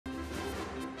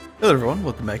Hello everyone,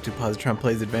 welcome back to Positron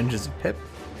Plays Adventures of Pip.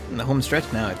 In the home stretch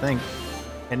now, I think.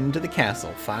 Heading into the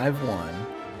castle, 5-1.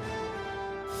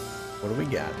 What do we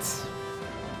got?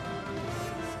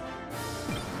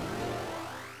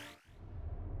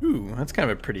 Ooh, that's kind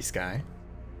of a pretty sky.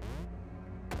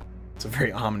 It's a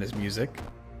very ominous music.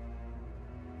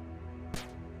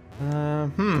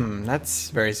 That's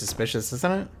very suspicious,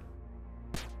 isn't it?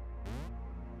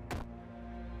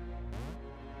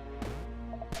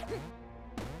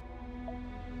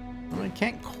 Well, I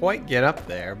can't quite get up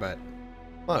there, but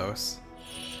close.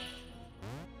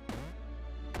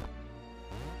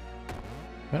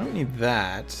 I don't need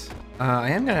that.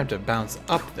 I am gonna have to bounce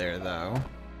up there, though.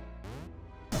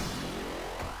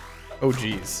 Oh,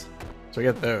 geez. So I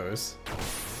got those.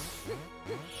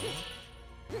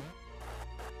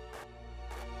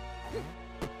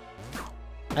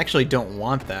 I actually don't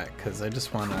want that, because I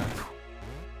just want to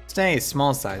stay a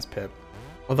small size Pip.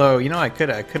 Although, you know, I could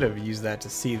have used that to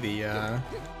see the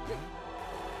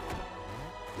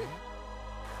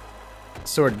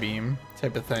sword beam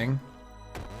type of thing.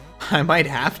 I might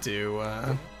have to.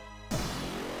 Yeah,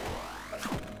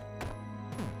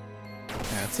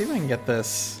 let's see if I can get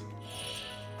this.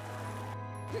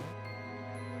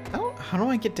 How do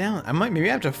I get down? Maybe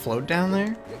I have to float down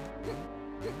there.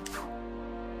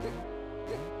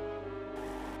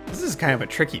 This is kind of a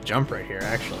tricky jump right here,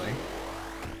 actually.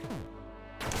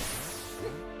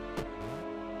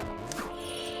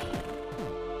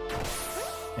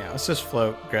 Yeah, let's just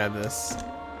float, grab this.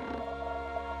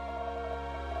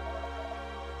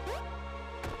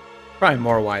 Probably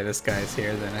more why this guy's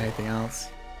here than anything else.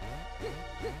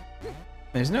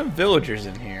 There's no villagers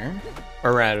in here.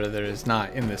 Or rather, there is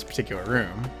not in this particular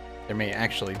room. There may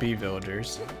actually be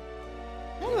villagers.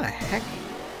 What the heck?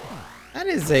 That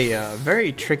is a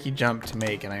very tricky jump to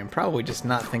make, and I am probably just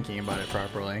not thinking about it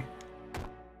properly.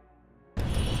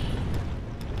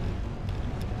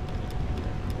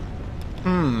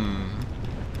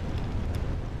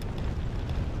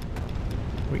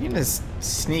 We can just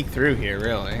sneak through here,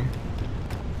 really.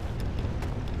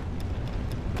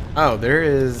 Oh, there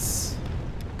is...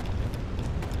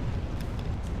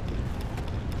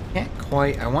 Can't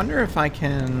quite... I wonder if I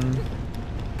can...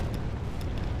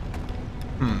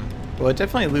 Well, it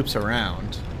definitely loops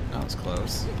around. That was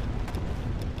close.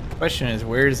 Question is,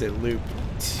 where does it loop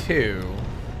to?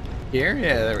 Here?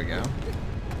 Yeah, there we go.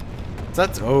 So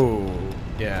that's... Oh,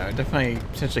 yeah, it definitely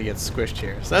potentially gets squished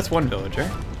here. So that's one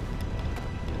villager.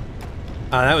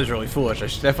 That was really foolish. I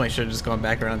definitely should have just gone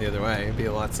back around the other way. It'd be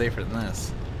a lot safer than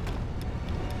this.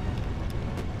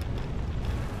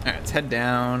 Alright, let's head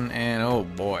down, and oh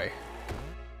boy.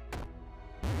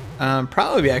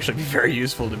 Probably actually be very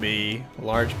useful to be a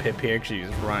large Pip here, because you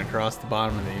just run across the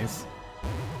bottom of these.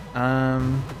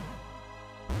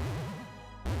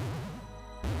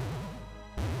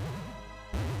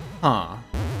 Huh.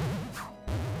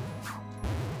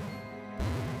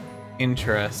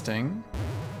 Interesting.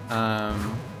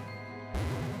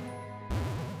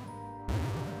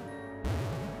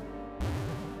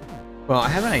 Well, I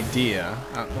have an idea.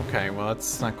 Okay, well,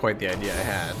 that's not quite the idea I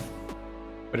had.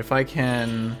 But if I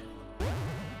can...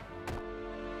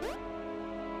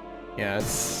 Yeah,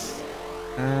 it's...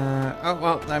 oh,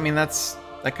 well, I mean, that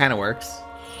kind of works.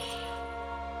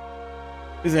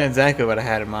 Isn't exactly what I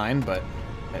had in mind, but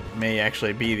it may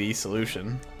actually be the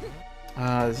solution.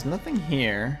 There's nothing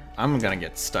here. I'm gonna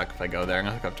get stuck if I go there. I'm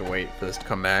gonna have to wait for this to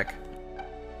come back.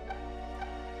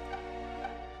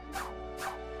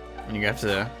 And you have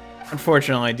to,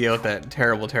 unfortunately, deal with that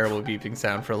terrible, terrible beeping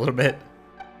sound for a little bit.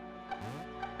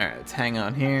 Alright, let's hang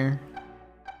on here.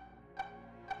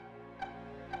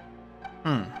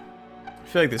 I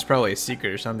feel like there's probably a secret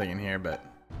or something in here, but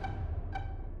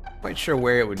not quite sure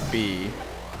where it would be.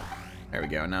 There we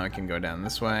go, now I can go down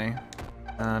this way.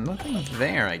 Nothing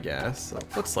there, I guess. So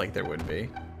it looks like there would be.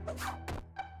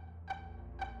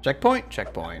 Checkpoint?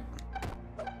 Checkpoint.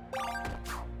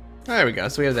 There we go,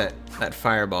 so we have that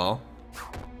fireball.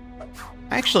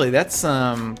 Actually, that's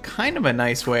kind of a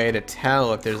nice way to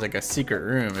tell if there's like a secret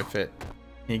room,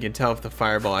 you can tell if the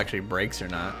fireball actually breaks or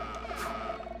not.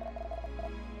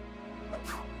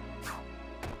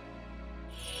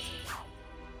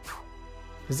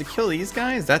 Does it kill these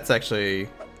guys? That's actually...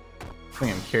 I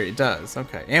think I'm curious. It does.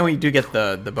 Okay. And we do get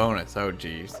the bonus. Oh,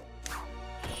 geez.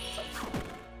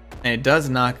 And it does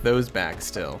knock those back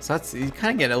still. So that's... You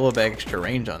kind of get a little bit extra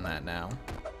range on that now.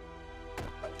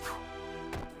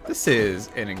 This is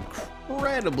an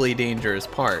incredibly dangerous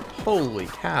part. Holy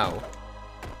cow.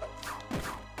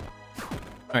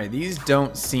 Alright, these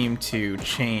don't seem to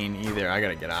chain either. I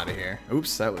gotta get out of here.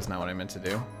 Oops, that was not what I meant to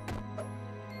do.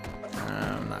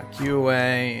 I'm not knock you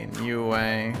away and you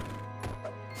away.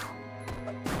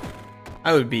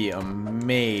 I would be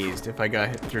amazed if I got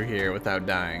hit through here without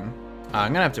dying.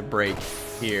 I'm gonna have to break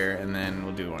here and then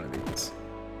we'll do one of these.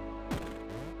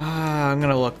 I'm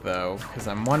gonna look though, because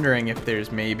I'm wondering if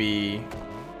there's maybe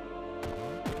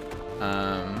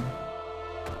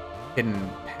hidden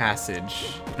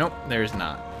passage. Nope, there's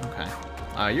not. Okay.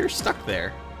 You're stuck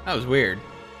there. That was weird.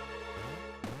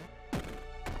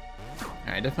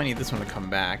 Alright, definitely need this one to come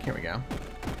back. Here we go.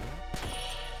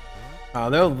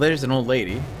 There's an old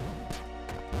lady.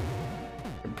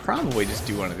 Could probably just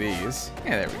do one of these.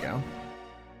 Yeah, there we go.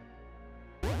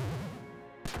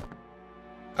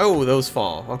 Oh, those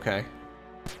fall. Okay.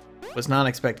 Was not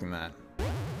expecting that.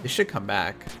 They should come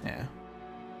back. Yeah.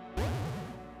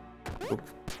 Go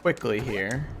quickly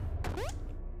here.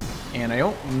 And I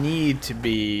don't need to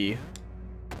be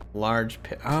large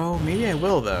pit. Oh, maybe I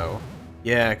will though.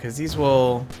 Yeah, because these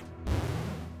will...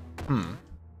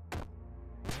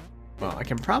 Well, I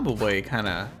can probably kind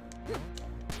of...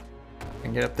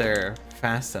 get up there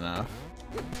fast enough.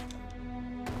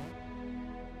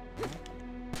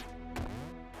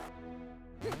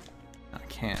 I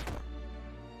can't.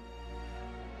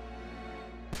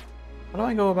 How do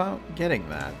I go about getting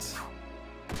that?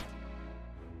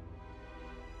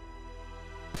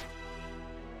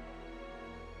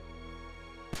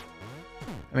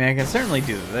 I mean, I can certainly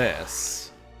do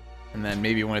this, and then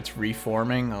maybe when it's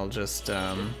reforming, I'll just,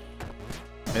 I mean,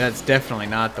 that's definitely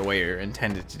not the way you're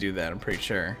intended to do that, I'm pretty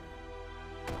sure.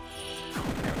 There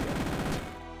we go.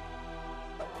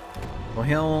 Well,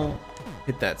 he'll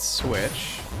hit that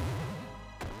switch.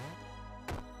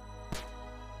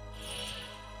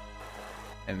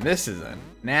 And this is a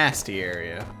nasty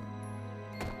area.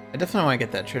 I definitely want to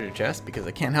get that treasure chest because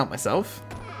I can't help myself.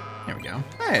 There we go.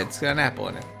 Hey, it's got an apple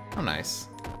in it. Oh, nice.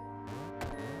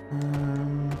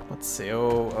 Let's see.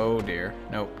 Oh dear.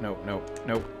 Nope.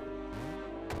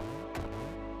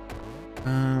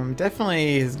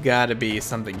 Definitely has got to be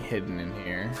something hidden in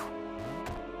here.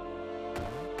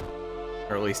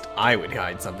 Or at least I would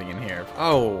hide something in here.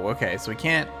 Oh, okay. So we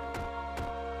can't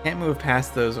move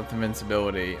past those with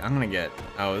invincibility. I'm gonna get...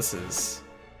 Oh, this is...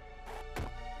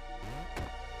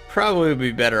 Probably would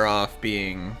be better off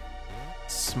being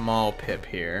small pip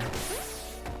here.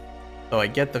 Though I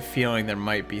get the feeling there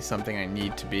might be something I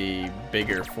need to be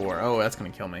bigger for. Oh, that's gonna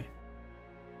kill me.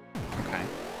 Okay.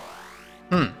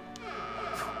 I'm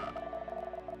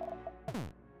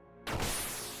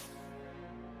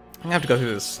gonna have to go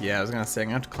through this. Yeah, I was gonna say, I'm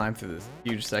gonna have to climb through this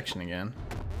huge section again.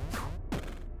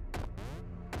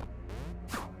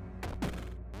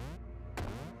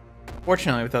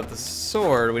 Fortunately, without the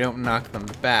sword, we don't knock them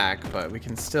back, but we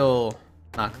can still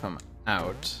knock them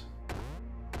out.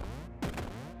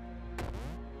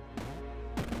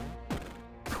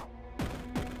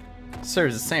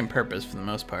 Serves the same purpose for the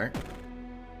most part.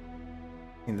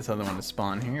 Need this other one to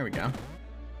spawn here. Here we go.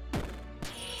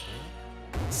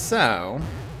 So,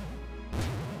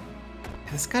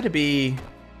 there's got to be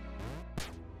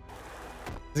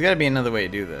another way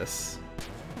to do this.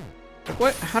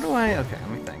 What? How do I? Okay, let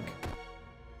me think.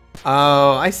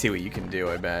 Oh, I see what you can do.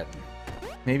 I bet.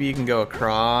 Maybe you can go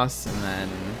across and then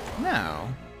no.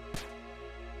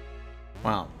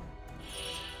 Well,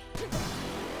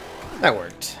 that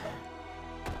worked.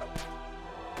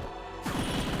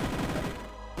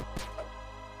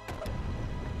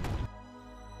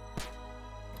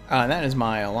 That is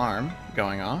my alarm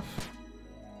going off.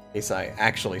 In case I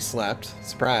actually slept.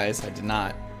 Surprise, I did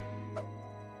not.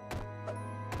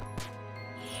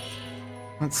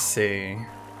 Let's see.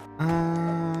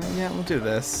 Yeah, we'll do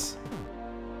this.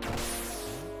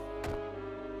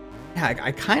 Yeah,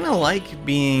 I kind of like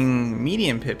being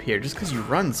medium pip here just because you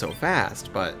run so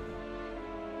fast, but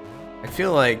I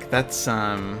feel like that's,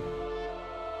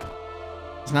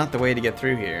 it's not the way to get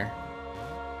through here.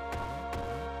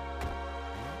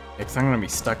 Because I'm gonna be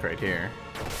stuck right here.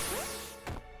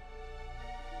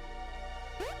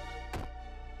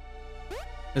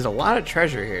 There's a lot of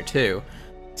treasure here too.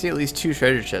 I see at least 2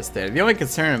 treasure chests there. The only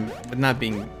concern with not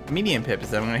being medium pip is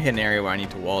that I'm gonna hit an area where I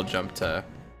need to wall jump to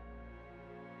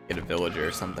get a villager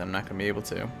or something. I'm not gonna be able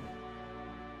to.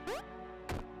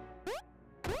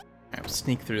 Alright, we'll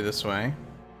sneak through this way.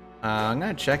 I'm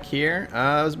gonna check here.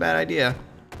 That was a bad idea.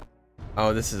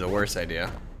 Oh, this is a worse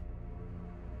idea.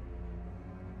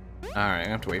 Alright, I'm gonna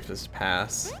have to wait for this to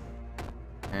pass.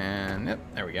 And, yep,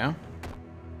 there we go.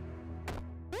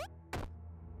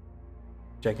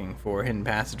 Checking for hidden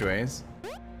passageways.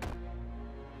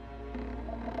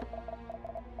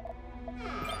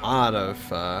 A lot of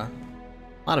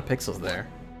pixels there.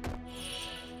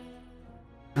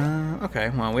 Okay,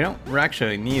 well, we don't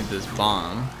actually need this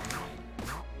bomb.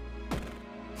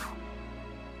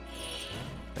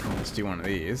 just do one of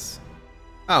these.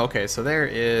 Oh, okay, so there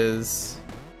is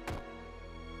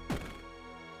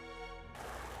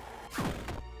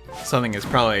something is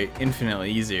probably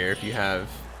infinitely easier if you have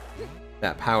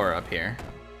that power up here.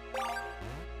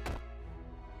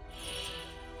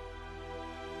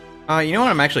 You know what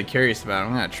I'm actually curious about?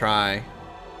 I'm gonna try.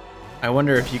 I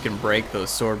wonder if you can break those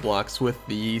sword blocks with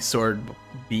the sword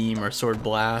beam or sword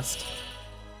blast.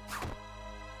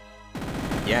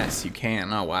 Yes, you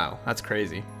can. Oh wow, that's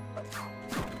crazy.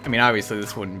 I mean, obviously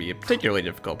this wouldn't be a particularly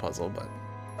difficult puzzle, but...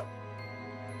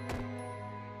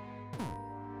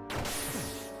 I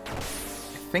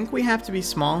think we have to be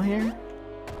small here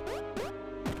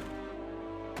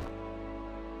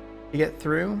to get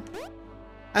through.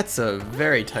 That's a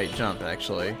very tight jump,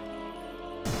 actually.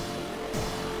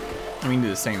 We can do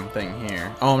the same thing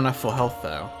here. Oh, I'm not full health,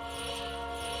 though.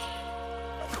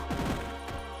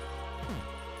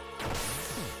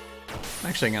 I'm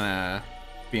actually gonna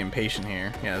be impatient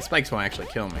here. Yeah, the spikes won't actually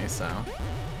kill me, so...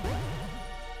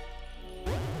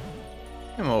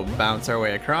 And we'll bounce our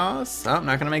way across. Oh,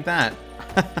 not gonna make that.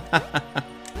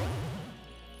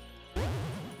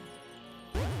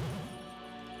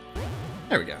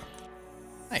 There we go.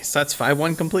 Nice, that's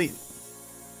 5-1 complete.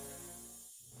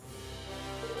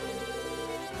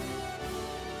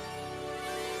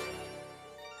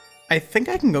 I think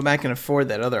I can go back and afford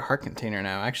that other heart container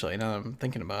now, actually, now that I'm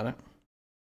thinking about it.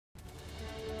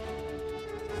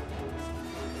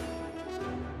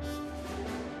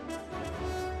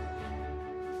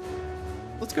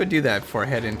 Let's go do that before I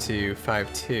head into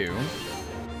 5-2.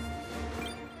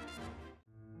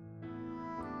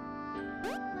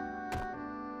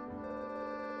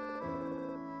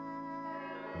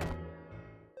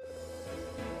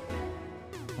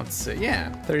 Let's see,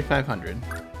 yeah, 3,500.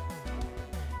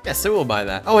 Yes, so we'll buy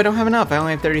that. Oh, I don't have enough. I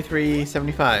only have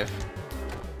 33.75.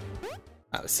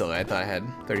 That was silly. I thought I had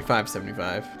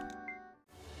 35.75.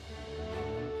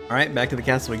 Alright, back to the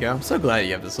castle we go. I'm so glad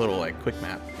you have this little, like, quick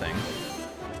map thing.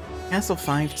 Castle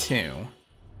 5-2.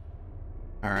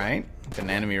 Alright, an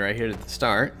enemy right here at the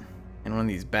start. And one of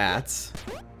these bats.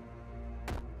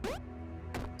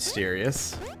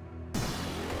 Mysterious.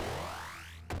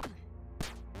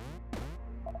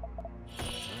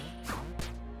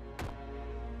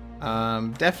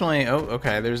 Definitely. Oh,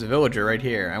 okay. There's a villager right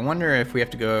here. I wonder if we have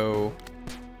to go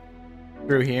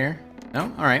through here. No?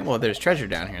 Alright, well, there's treasure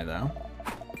down here, though.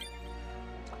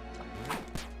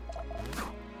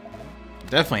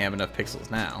 Definitely have enough pixels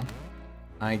now.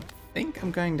 I think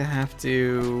I'm going to have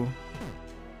to...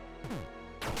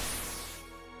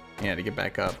 Yeah, to get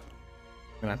back up.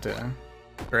 I'm gonna have to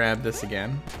grab this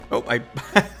again. Oh, I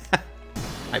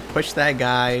pushed that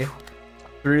guy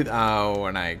through the,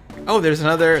 oh, there's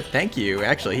another, thank you.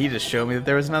 Actually, he just showed me that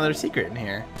there was another secret in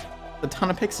here. A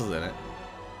ton of pixels in it.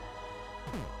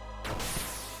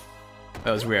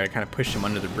 That was weird, I kind of pushed him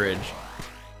under the bridge.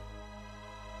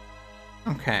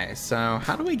 Okay, so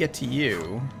how do we get to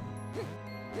you?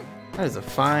 That is a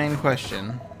fine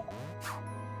question.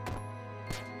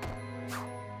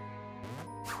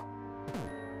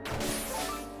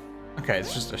 Okay,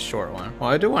 it's just a short one. Well,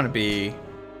 I do want to be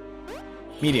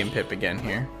medium pip again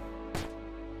here.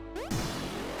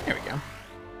 There we go.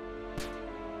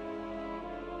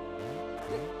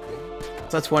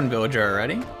 So that's one villager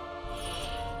already.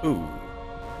 Ooh,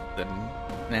 the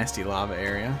nasty lava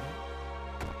area.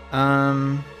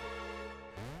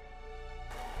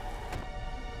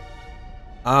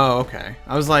 Oh, okay.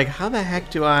 I was like, how the heck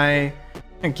do I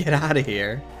get out of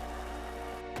here?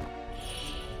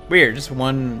 Weird, just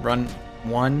one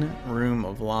room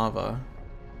of lava.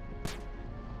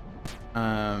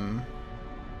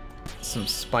 Some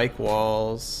spike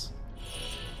walls.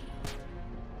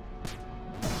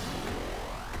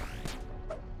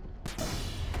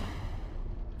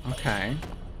 Okay.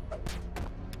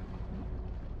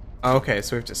 Okay,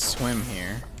 so we have to swim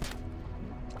here.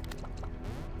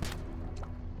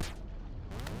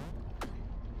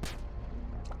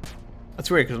 That's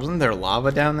weird, because wasn't there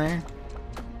lava down there?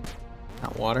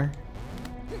 Not water?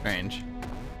 Strange.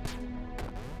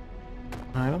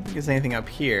 I don't think there's anything up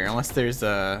here, unless there's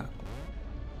a...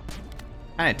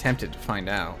 Kinda tempted to find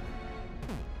out.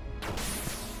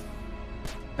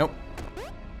 Nope.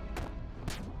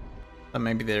 But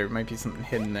maybe there might be something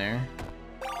hidden there.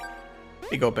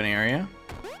 Big open area.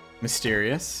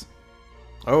 Mysterious.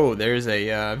 Oh, there's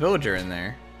a villager in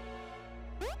there.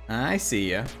 I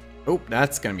see ya. Oh,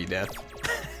 that's gonna be death.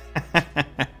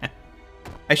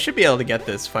 I should be able to get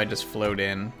this if I just float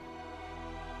in.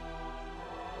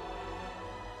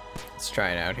 Let's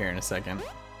try it out here in a second.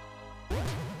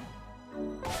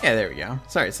 Yeah, there we go.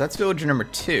 Sorry, so that's villager number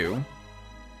 2.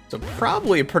 So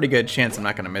probably a pretty good chance I'm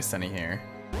not going to miss any here.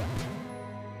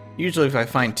 Usually if I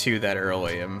find 2 that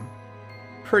early, I'm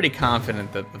pretty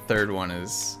confident that the third one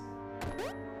is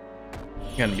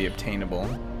going to be obtainable.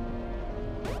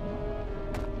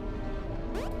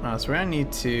 So we're going to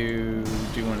need to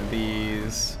do one of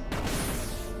these.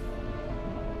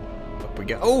 Up we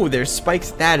go. Oh, there's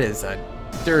spikes. That is a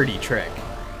dirty trick.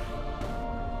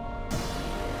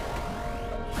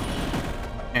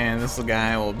 And this little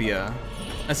guy will be a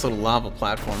nice little lava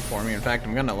platform for me. In fact,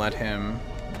 I'm going to let him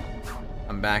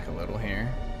come back a little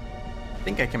here. I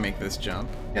think I can make this jump.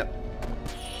 Yep.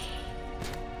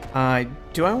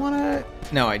 Do I want to?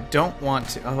 No, I don't want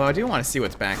to. Although I do want to see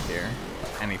what's back here.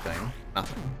 Anything.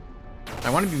 Nothing. I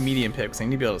want to be medium pit because I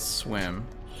need to be able to swim.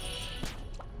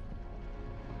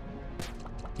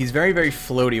 He's very, very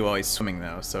floaty while he's swimming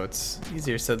though, so it's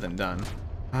easier said than done.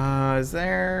 Is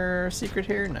there a secret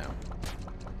here? No.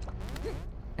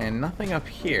 And nothing up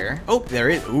here. Oh, there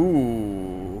is.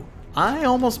 Ooh. I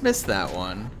almost missed that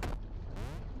one.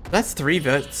 That's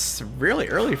that's really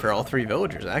early for all 3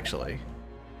 villagers, actually.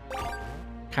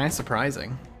 Kind of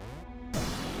surprising.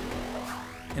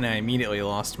 And I immediately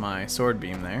lost my sword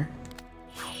beam there.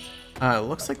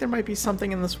 Looks like there might be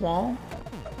something in this wall.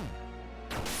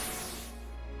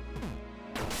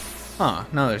 Huh,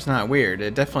 no, there's not. Weird.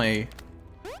 It definitely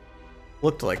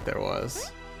looked like there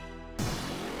was.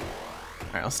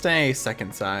 Alright, I'll stay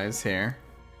second size here.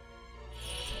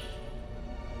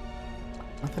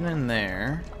 Nothing in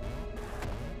there.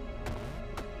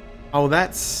 Oh,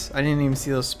 that's... I didn't even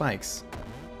see those spikes.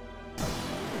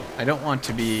 I don't want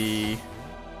to be...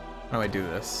 How do I do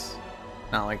this?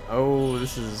 Not like, oh,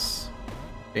 this is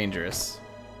dangerous.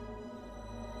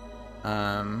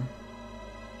 I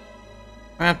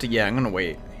have to, yeah, I'm gonna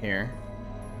wait here.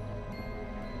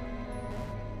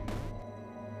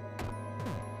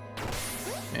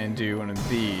 And do one of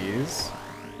these.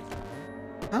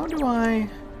 How do I...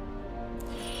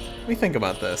 Let me think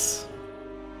about this.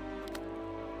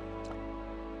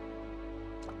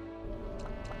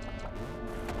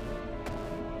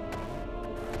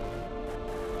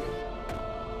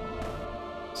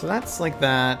 So that's like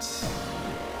that.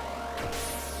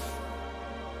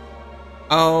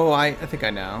 Oh, I think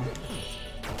I know.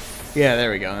 Yeah,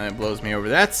 there we go. And it blows me over.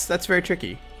 That's very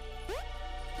tricky.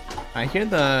 I hear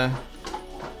the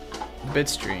bit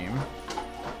stream.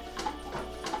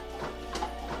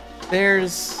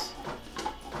 There's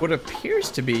what appears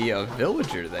to be a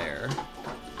villager there,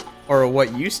 or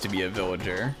what used to be a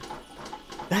villager.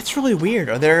 That's really weird.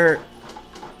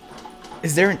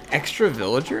 Is there an extra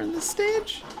villager in this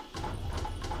stage?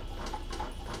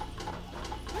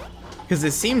 Because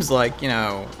it seems like, you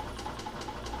know,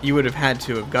 you would have had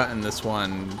to have gotten this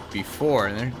one before,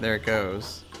 and there it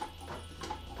goes.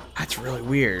 That's really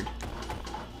weird.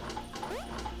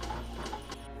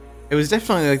 It was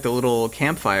definitely like the little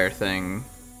campfire thing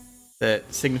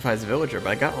that signifies a villager, but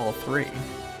I got all 3.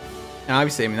 And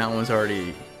obviously, I mean, that one was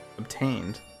already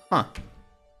obtained. Huh.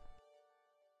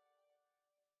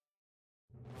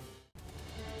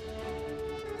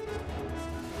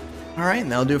 Alright,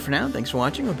 and that'll do it for now. Thanks for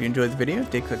watching. Hope you enjoyed the video. If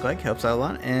you did, click like, helps out a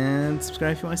lot, and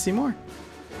subscribe if you want to see more.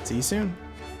 See you soon.